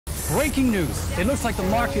Breaking news. It looks like the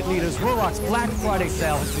market leaders Rurock's Black Friday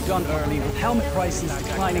sale has begun early, with helmet prices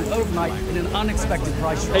declining overnight in an unexpected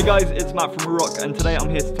price drop. Hey guys, it's Matt from Rurock, and today I'm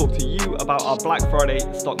here to talk to you about our Black Friday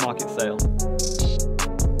stock market sale.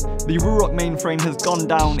 The Rurock mainframe has gone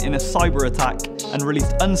down in a cyber attack and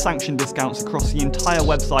released unsanctioned discounts across the entire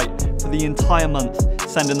website for the entire month,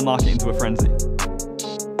 sending the market into a frenzy.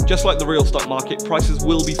 Just like the real stock market, prices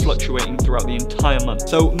will be fluctuating throughout the entire month.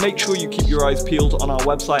 So make sure you keep your eyes peeled on our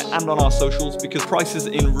website and on our socials, because prices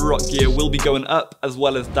in Rurock gear will be going up as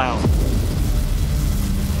well as down.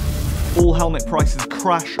 All helmet prices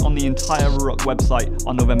crash on the entire Rurock website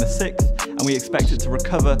on November 6th, and we expect it to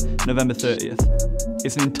recover November 30th.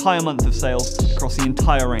 It's an entire month of sales across the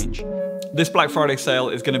entire range. This Black Friday sale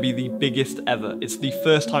is going to be the biggest ever. It's the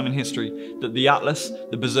first time in history that the Atlas,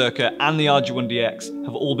 the Berserker, and the RG1DX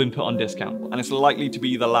have all been put on discount, and it's likely to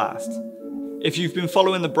be the last. If you've been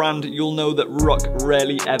following the brand, you'll know that Rurock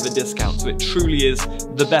rarely ever discounts, so it truly is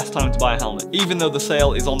the best time to buy a helmet. Even though the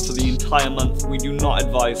sale is on for the entire month, we do not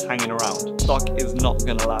advise hanging around. Stock is not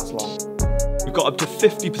going to last long. We've got up to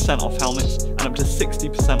 50% off helmets and up to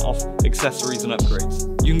 60% off accessories and upgrades.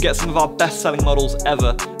 You can get some of our best selling models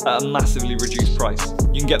ever at a massively reduced price.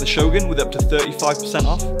 You can get the Shogun with up to 35%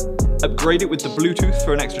 off, upgrade it with the Bluetooth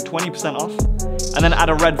for an extra 20% off, and then add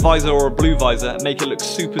a red visor or a blue visor and make it look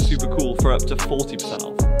super cool for up to 40%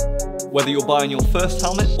 off. Whether you're buying your first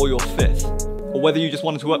helmet or your fifth, or whether you just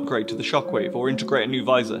wanted to upgrade to the Shockwave or integrate a new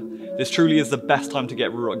visor, this truly is the best time to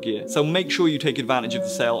get Rurock gear. So make sure you take advantage of the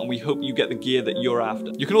sale, and we hope you get the gear that you're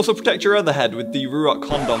after. You can also protect your other head with the Rurock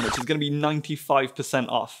Condom, which is going to be 95%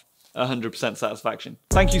 off. 100% satisfaction.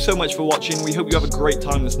 Thank you so much for watching. We hope you have a great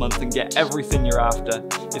time this month and get everything you're after.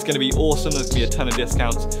 It's going to be awesome. There's going to be a ton of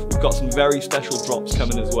discounts. We've got some very special drops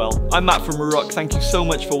coming as well. I'm Matt from Rurock. Thank you so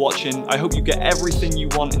much for watching. I hope you get everything you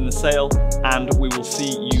want in the sale, and we will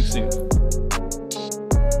see you soon.